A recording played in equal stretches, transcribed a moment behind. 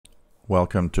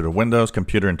Welcome to the Windows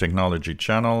Computer and Technology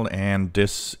channel, and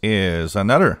this is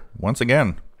another, once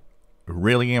again,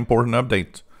 really important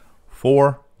update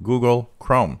for Google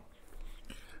Chrome.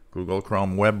 Google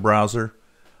Chrome web browser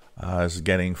is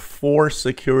getting 4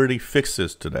 security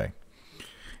fixes today.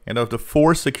 And of the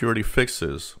 4 security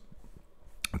fixes,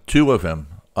 2 of them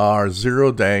are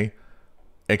 0-day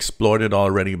exploited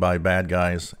already by bad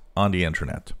guys on the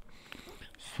internet.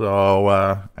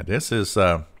 So this is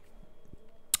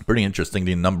pretty interesting,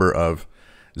 the number of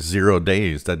 0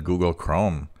 days that Google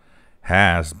Chrome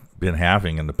has been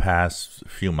having in the past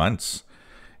few months.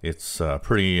 It's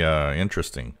pretty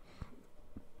interesting.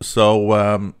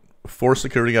 So 4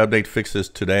 security update fixes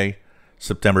today,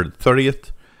 September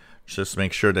 30th. Just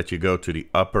make sure that you go to the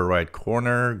upper right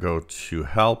corner, go to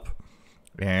Help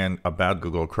and About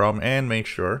Google Chrome, and make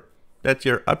sure that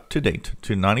you're up to date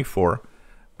to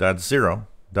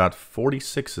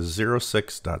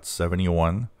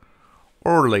 94.0.4606.71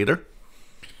 or later,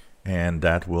 and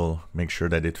that will make sure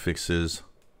that it fixes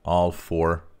all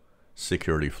 4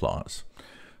 security flaws.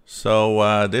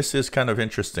 So this is kind of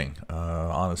interesting,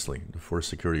 honestly, the 4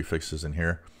 security fixes in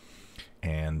here,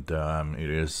 and it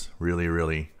is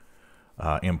really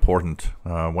important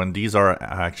when these are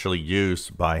actually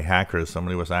used by hackers.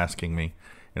 Somebody was asking me,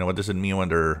 what does it mean when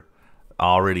they're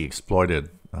already exploited?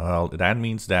 Well, that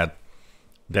means that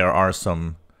there are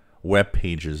some web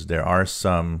pages, there are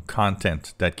some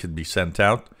content that could be sent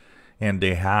out, and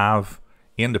they have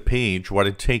in the page what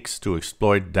it takes to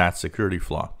exploit that security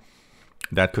flaw.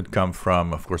 That could come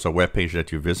from, of course, a web page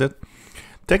that you visit.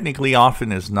 Technically,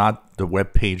 often is not the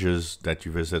web pages that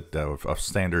you visit of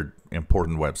standard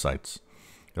important websites.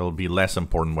 It'll be less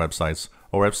important websites,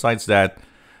 or websites that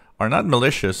are not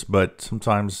malicious, but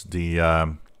sometimes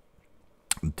the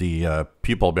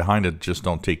people behind it just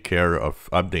don't take care of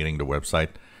updating the website,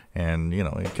 and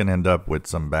it can end up with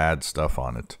some bad stuff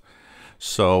on it.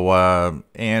 So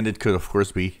and it could of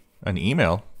course be an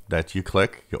email that you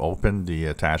click, you open the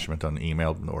attachment on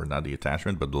email, or not the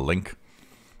attachment but the link,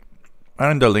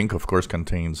 and the link of course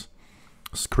contains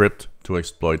script to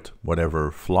exploit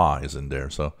whatever flaw is in there.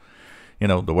 So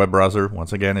the web browser,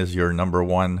 once again, is your number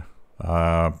one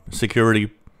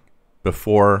security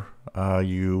before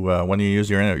when you use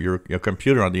your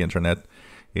computer on the internet.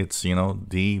 It's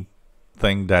the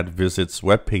thing that visits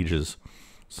web pages,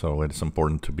 so it's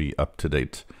important to be up to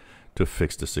date to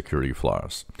fix the security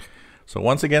flaws. So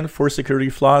once again, 4 security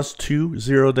flaws, 2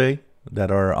 0-day that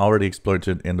are already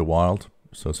exploited in the wild,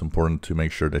 so it's important to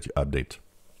make sure that you update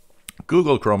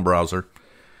Google Chrome browser.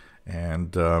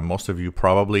 And most of you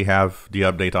probably have the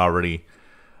update already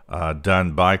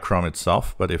done by Chrome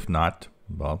itself, but if not,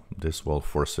 well, this will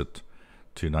force it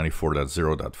to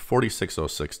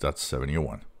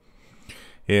 94.0.4606.71.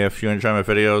 If you enjoy my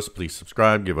videos, please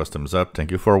subscribe, give us thumbs up. Thank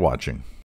you for watching.